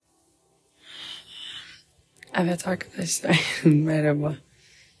Evet arkadaşlar, merhaba.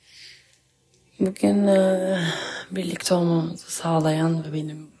 Bugün birlikte olmamızı sağlayan ve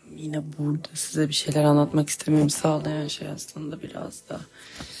benim yine burada size bir şeyler anlatmak istememi sağlayan şey aslında biraz da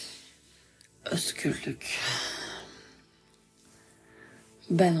özgürlük.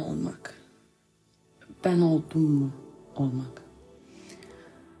 Ben olmak. Ben oldum mu olmak.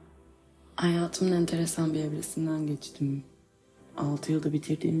 Hayatımın enteresan bir evresinden geçtim. 6 yılda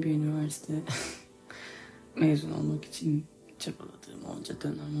bitirdiğim bir üniversite. Mezun olmak için çabaladığım onca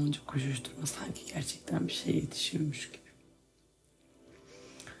dönem, onca koşuşturma sanki gerçekten bir şeye yetişiyormuş gibi.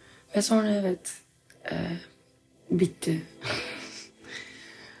 Ve sonra evet, bitti.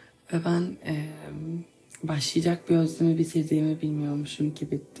 Ve ben başlayacak bir özlemi bitirdiğimi bilmiyormuşum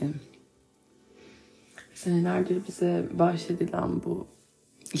ki bitti. Senelerdir bize bahşedilen bu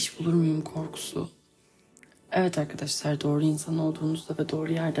iş bulur muyum korkusu. Evet arkadaşlar, doğru insan olduğunuzda ve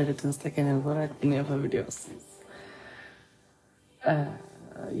doğru yerde aradığınızda genel olarak bunu yapabiliyorsunuz.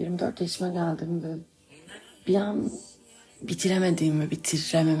 24 yaşıma geldim ve bir an bitiremediğim ve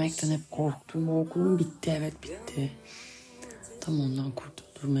bitirememekten hep korktuğum okulum bitti. Evet bitti. Tam ondan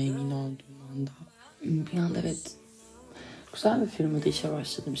kurtulduğuma emin olduğum anda. Bir anda evet güzel bir firmada işe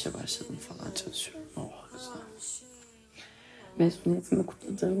başladım falan çalışıyorum. Oh güzel. Mezuniyetimi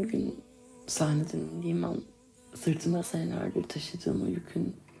kutladığım gün sahneden indiğim an sırtımda senelerdir taşıdığım o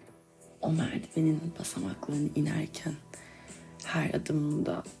yükün o merdivenin basamaklarını inerken her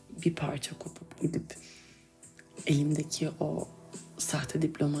adımımda bir parça kopup gidip elimdeki o sahte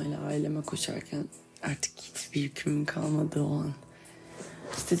diplomayla aileme koşarken artık hiçbir yükümün kalmadığı o an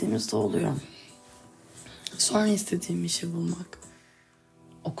istediğimiz de oluyor. Sonra istediğim işi bulmak,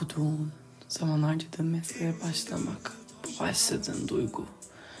 okuduğum, zaman harcadığım mesleğe başlamak, bu başladığım duygu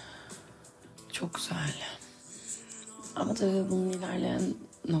çok güzel. Ama tabii bunun ilerleyen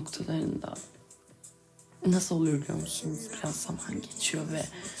noktalarında nasıl oluyor biliyor musunuz? Biraz zaman geçiyor ve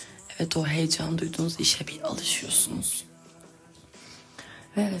evet o heyecan duyduğunuz işe bir alışıyorsunuz.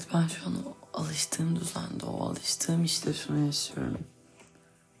 Ve evet ben şu an o alıştığım düzende, o alıştığım işte şunu yaşıyorum.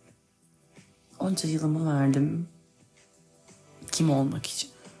 Onca yılımı verdim kim olmak için.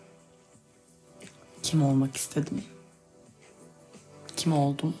 Kim olmak istedim. Kim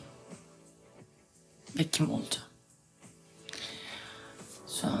oldum. Ve kim olacağım.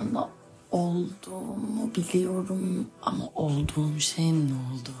 Şu anda olduğumu biliyorum ama olduğum şeyin ne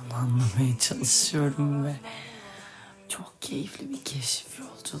olduğunu anlamaya çalışıyorum ve çok keyifli bir keşif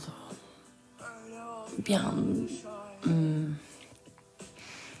yolculuğu. Bir an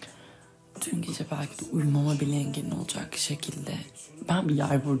dün gece belki de uyumama bile engel olacak şekilde ben bir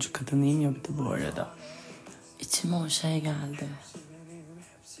yay burcu kadınıyım ya bir de bu arada. İçime o şey geldi.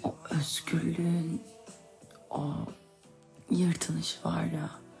 O özgürlüğün o yırtınışı var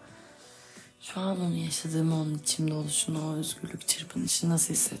ya. Şu an onu yaşadığımı, onun içimde oluşunu, o özgürlük çırpınışı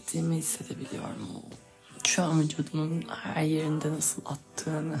nasıl hissettiğimi hissedebiliyorum. Şu an vücudumun her yerinde nasıl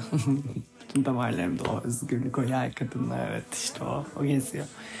attığını. Bütün damarlarımda o özgürlük, o yer kadınla evet işte o geziyor.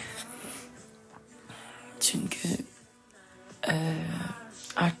 Çünkü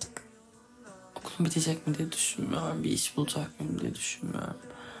artık okulum bitecek mi diye düşünmüyorum. Bir iş bulacak mıyım diye düşünmüyorum.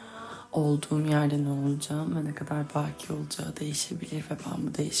 Olduğum yerde ne olacağım ve ne kadar baki olacağı değişebilir ve ben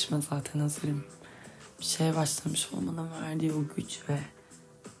bu değişime zaten hazırım. Bir şeye başlamış olmanın verdiği o güç ve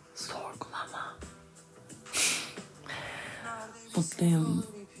sorgulama. Mutluyum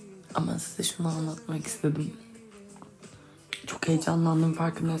ama size şunu anlatmak istedim. Çok heyecanlandım,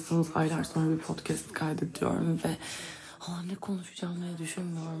 farkındaysanız aylar sonra bir podcast kaydediyorum ve ne konuşacağım diye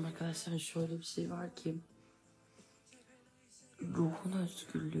düşünmüyorum arkadaşlar. Şöyle bir şey var ki ruhun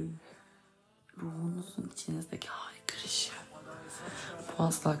özgürlüğü, ruhunuzun içinizdeki haykırışı. Bu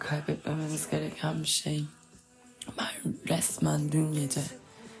asla kaybetmemeniz gereken bir şey. Ben resmen dün gece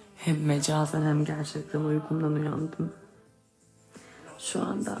hem mecazen hem gerçekten uykumdan uyandım. Şu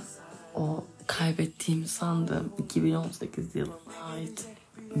anda o kaybettiğimi sandığım 2018 yılına ait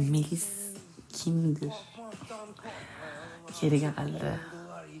Melis kimdir? Geri geldi.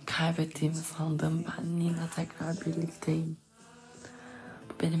 Kaybettiğimi sandığım benliğimle tekrar birlikteyim.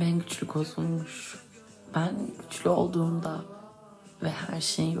 Bu benim en güçlü kozummuş. Ben güçlü olduğumda ve her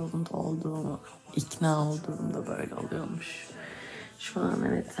şeyin yolunda olduğumu, ikna olduğumda böyle oluyormuş. Şu an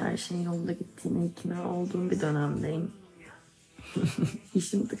evet her şeyin yolunda gittiğine ikna olduğum bir dönemdeyim.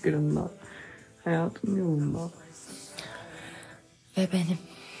 İşim tıkırında, hayatım yolunda. Ve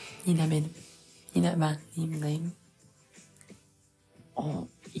yine benliğimdeyim. O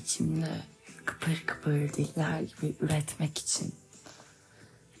içimde kıpır kıpır diller gibi üretmek için,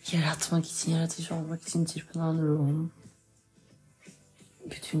 yaratmak için, yaratıcı olmak için çırpınan ruhum.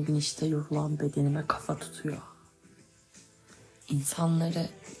 bütün gün işte yorulan bedenime kafa tutuyor. İnsanları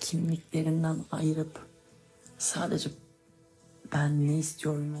kimliklerinden ayırıp sadece ben ne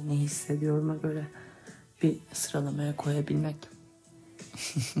istiyorum ve ne hissediyorum'a göre bir sıralamaya koyabilmek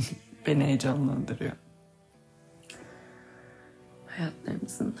beni heyecanlandırıyor.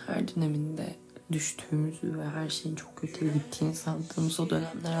 Hayatlarımızın her döneminde düştüğümüzü ve her şeyin çok kötüye gittiğini sandığımız o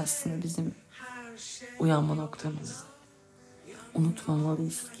dönemler aslında bizim uyanma noktamız.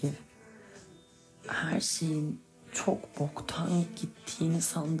 Unutmamalıyız ki her şeyin çok boktan gittiğini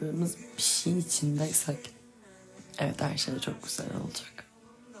sandığımız bir şeyin içindeysek evet her şey çok güzel olacak.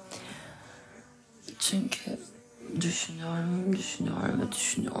 Çünkü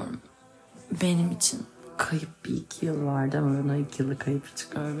düşünüyorum. Benim için kayıp bir 2 yıl vardı ama ben o 2 yılı kayıp hiç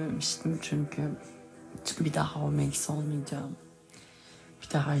görmemiştim. Çünkü bir daha o Melis olmayacağım.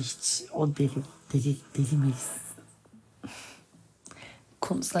 Bir daha hiç o deli Melis.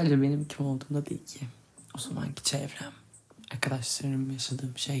 Konu sadece benim kim olduğumda değil ki. O zamanki çevrem, arkadaşlarım,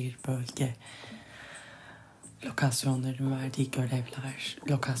 yaşadığım şehir, bölge, lokasyonların verdiği görevler,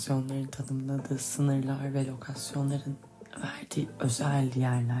 lokasyonların tanımladığı sınırlar ve lokasyonların verdiği özel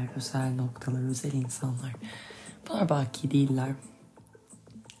yerler, özel noktalar, özel insanlar. Bunlar baki değiller.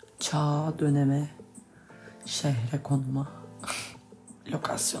 Çağa, döneme, şehre, konuma,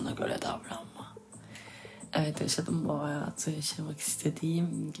 lokasyona göre davranma. Evet, yaşadım bu hayatı, yaşamak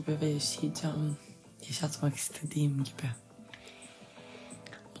istediğim gibi ve yaşatmak istediğim gibi.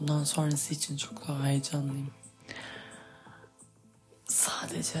 Bundan sonrası için çok daha heyecanlıyım.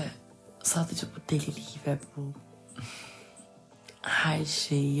 Sadece bu deliliği ve bu her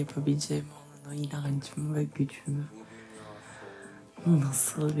şeyi yapabileceğim olan o inancımı ve gücümü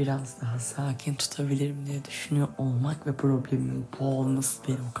nasıl biraz daha sakin tutabilirim diye düşünüyor olmak ve problemin bu olması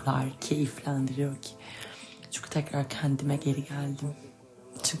beni o kadar keyiflendiriyor ki. Çünkü tekrar kendime geri geldim.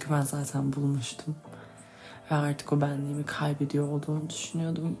 Çünkü ben zaten bulmuştum. Ve artık o benliğimi kaybediyor olduğumu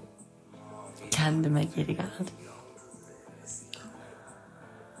düşünüyordum. Kendime geri geldim.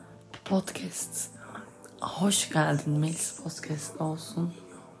 Podcast. Hoş geldin Melis Podcast olsun.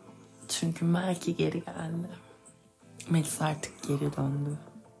 Çünkü Melki geri geldi. Melis artık geri döndü.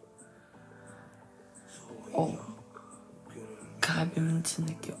 O kalbimin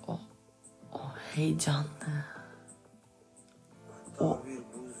içindeki o heyecanlı, o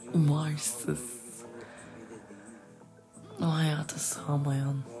umarsız, o hayata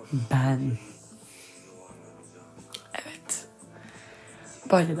sığamayan ben. Evet.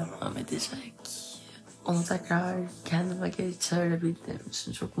 Böyle devam edecek. Onu tekrar kendime geri çağırabildiğim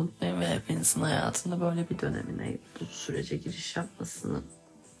için çok mutluyum ve hepinizin hayatında böyle bir dönemine bu sürece giriş yapmasını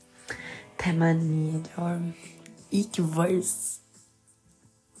temenni ediyorum. İyi ki varız.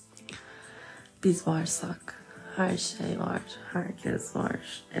 Biz varsak her şey var, herkes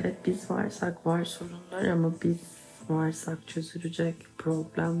var. Evet biz varsak var sorunlar ama biz varsak çözülecek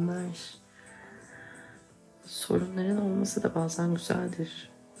problemler. Sorunların olması da bazen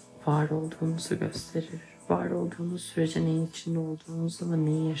güzeldir. Var olduğumuzu gösterir. Var olduğumuz sürece neyin içinde olduğumuzu ve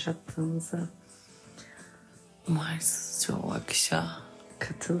neyi yaşattığımızı. Umarsızca o akışa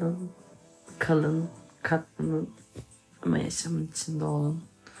katılın, kalın, katlanın ama yaşamın içinde olun.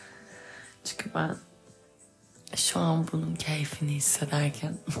 Çünkü ben şu an bunun keyfini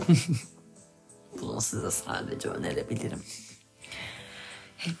hissederken bunu size sadece önerebilirim.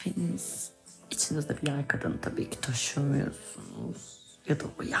 Hepiniz içinizde bir yay kadını tabii ki taşımıyorsunuz. Ya da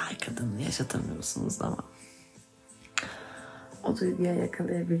o yay kadını yaşatamıyorsunuz ama o duyguya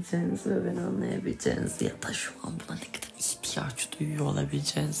yakalayabileceğinizi ve beni anlayabileceğinizi ya da şu an buna ne kadar ihtiyaç duyuyor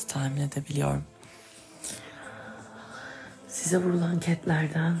olabileceğinizi tahmin edebiliyorum. Size vurulan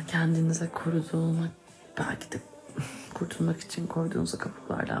ketlerden kendinize koruduğumak, belki de kurtulmak için koyduğunuz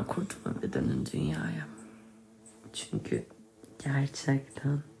kapılardan kurtulun ve dönün dünyaya. Çünkü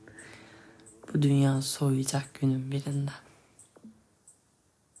gerçekten bu dünya soğuyacak günün birinde.